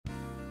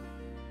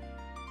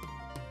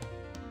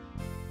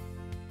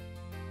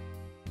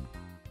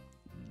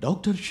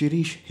Dr.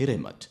 Shirish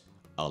Hiremath,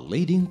 a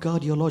leading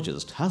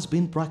cardiologist, has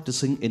been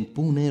practicing in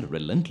Pune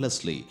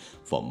relentlessly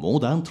for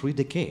more than 3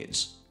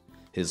 decades.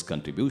 His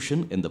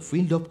contribution in the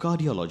field of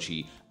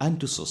cardiology and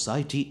to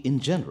society in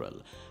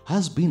general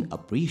has been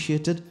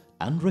appreciated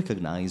and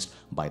recognized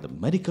by the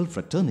medical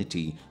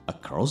fraternity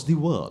across the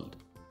world.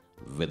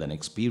 With an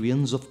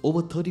experience of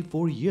over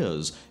 34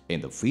 years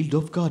in the field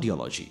of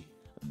cardiology,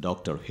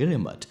 Dr.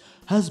 Hiremath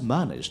has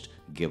managed to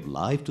give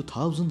life to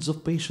thousands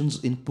of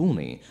patients in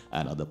Pune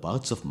and other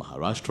parts of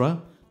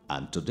Maharashtra,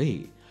 and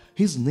today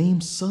his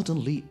name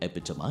certainly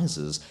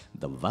epitomizes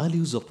the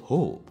values of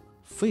hope,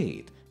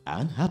 faith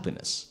and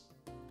happiness.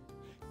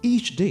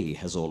 Each day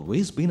has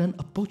always been an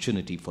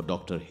opportunity for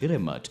Dr.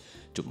 Hiremath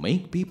to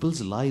make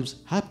people's lives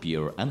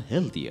happier and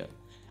healthier,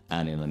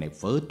 and in an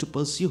effort to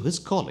pursue his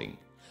calling,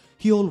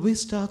 he always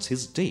starts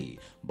his day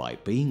by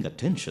paying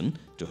attention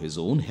to his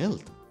own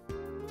health.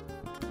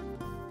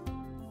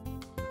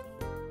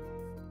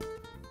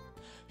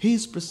 He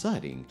is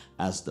presiding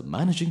as the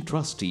Managing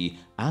Trustee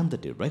and the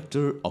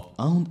Director of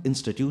Anand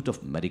Institute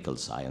of Medical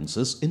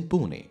Sciences in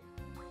Pune.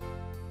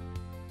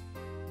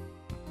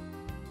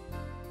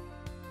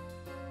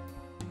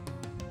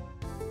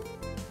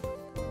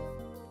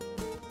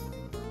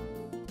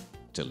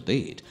 Till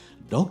date,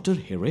 Dr.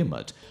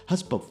 Hiremath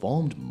has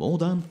performed more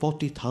than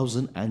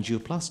 40,000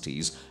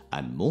 angioplasties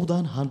and more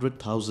than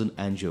 100,000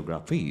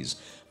 angiographies,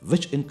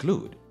 which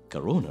include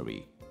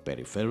coronary,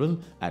 peripheral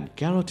and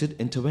carotid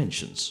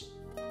interventions.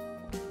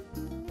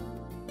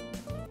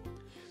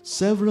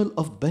 Several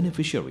of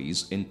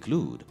beneficiaries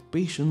include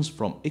patients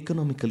from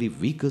economically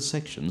weaker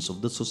sections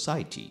of the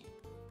society.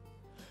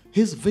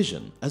 His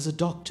vision as a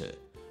doctor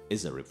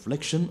is a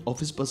reflection of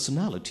his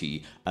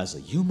personality as a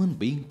human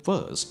being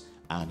first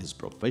and his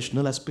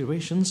professional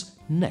aspirations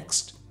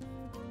next.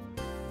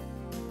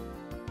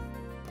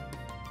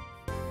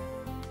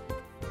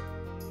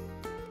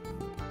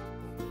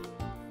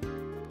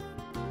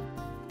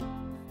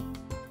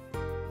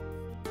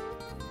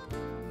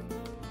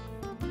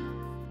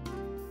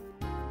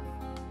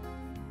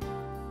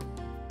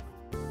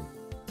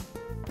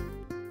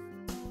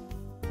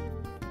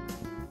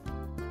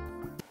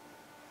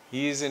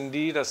 He is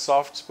indeed a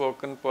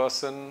soft-spoken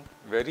person,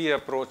 very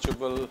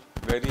approachable,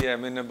 very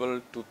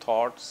amenable to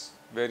thoughts,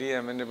 very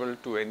amenable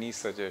to any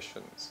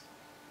suggestions.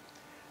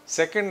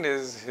 Second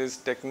is his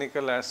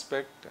technical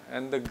aspect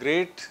and the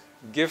great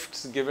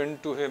gifts given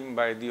to him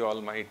by the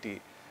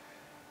Almighty.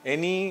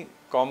 Any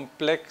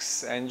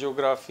complex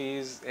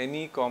angiographies,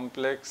 any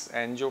complex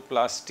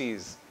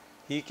angioplasties,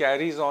 he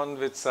carries on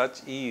with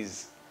such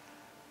ease.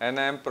 And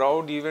I am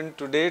proud even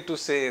today to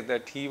say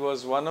that he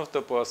was one of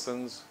the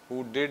persons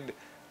who did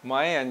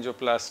my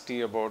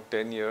angioplasty about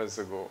 10 years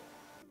ago.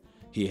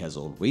 He has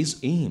always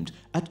aimed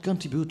at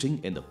contributing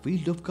in the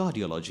field of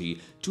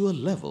cardiology to a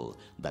level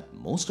that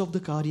most of the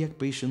cardiac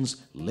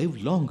patients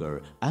live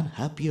longer and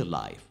happier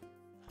life.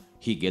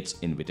 He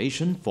gets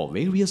invitation for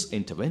various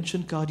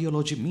intervention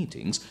cardiology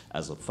meetings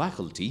as a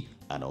faculty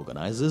and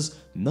organizes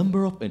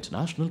number of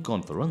international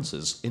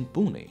conferences in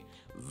Pune,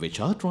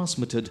 which are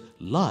transmitted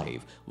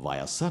live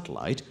via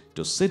satellite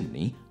to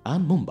Sydney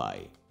and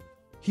Mumbai.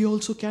 He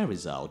also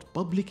carries out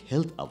public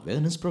health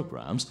awareness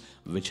programs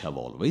which have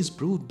always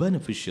proved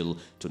beneficial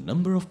to a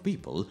number of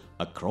people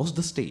across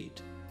the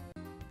state.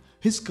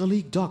 His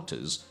colleague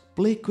doctors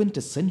play a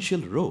quintessential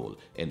role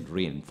in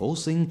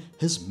reinforcing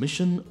his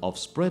mission of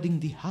spreading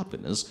the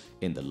happiness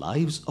in the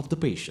lives of the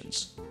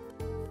patients.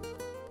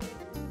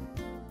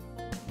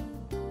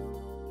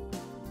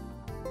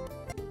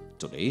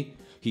 Today,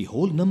 he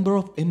holds a number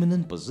of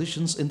eminent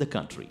positions in the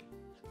country.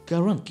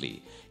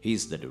 Currently, he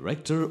is the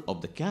director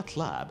of the cath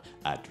lab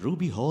at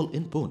Ruby Hall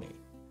in Pune.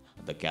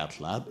 The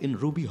cath lab in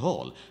Ruby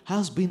Hall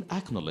has been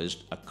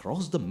acknowledged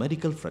across the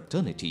medical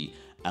fraternity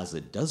as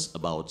it does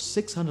about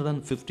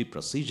 650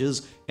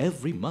 procedures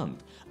every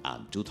month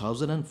and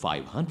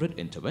 2,500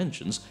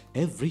 interventions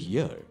every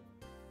year.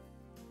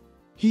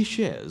 He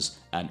shares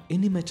an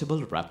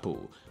inimitable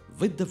rapport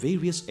with the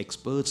various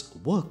experts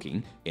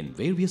working in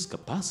various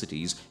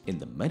capacities in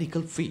the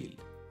medical field.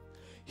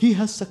 He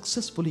has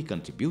successfully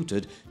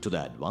contributed to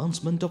the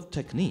advancement of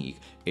technique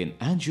in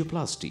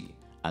angioplasty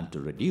and to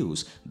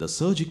reduce the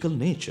surgical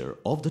nature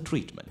of the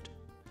treatment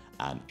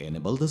and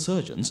enable the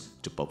surgeons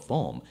to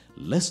perform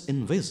less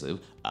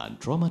invasive and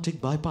traumatic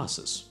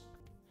bypasses.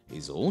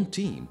 His own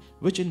team,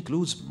 which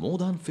includes more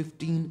than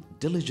 15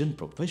 diligent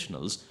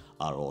professionals,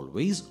 are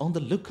always on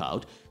the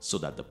lookout so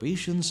that the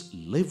patients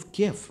live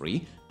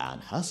carefree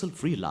and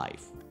hassle-free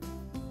life.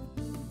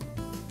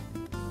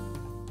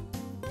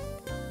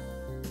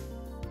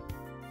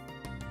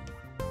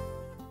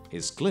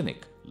 His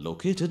clinic,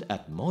 located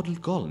at Model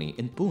Colony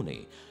in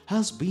Pune,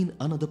 has been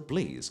another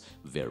place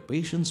where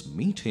patients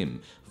meet him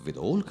with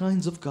all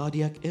kinds of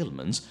cardiac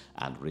ailments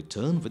and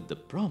return with the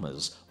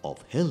promise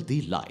of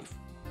healthy life.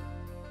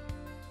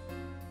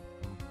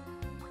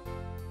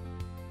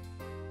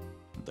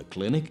 The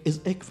clinic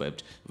is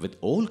equipped with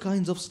all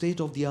kinds of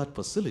state-of-the-art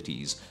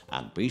facilities,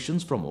 and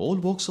patients from all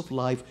walks of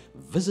life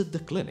visit the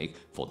clinic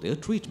for their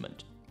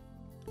treatment.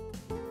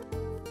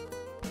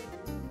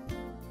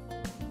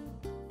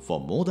 For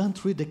more than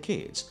 3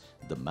 decades,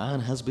 the man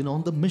has been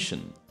on the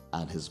mission,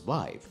 and his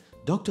wife,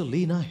 Dr.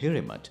 Lena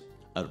Hiremath,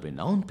 a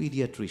renowned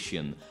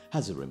pediatrician,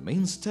 has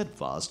remained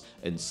steadfast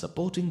in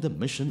supporting the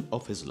mission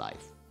of his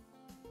life.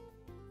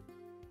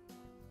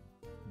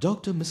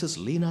 Dr.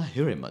 Mrs. Lena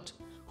Hiremath,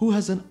 who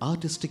has an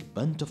artistic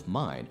bent of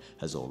mind,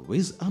 has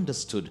always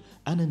understood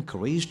and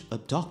encouraged a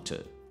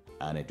doctor,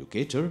 an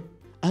educator,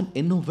 an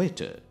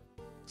innovator,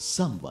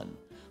 someone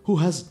who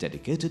has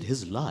dedicated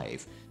his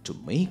life to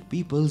make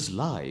people's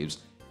lives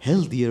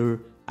healthier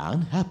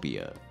and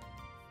happier.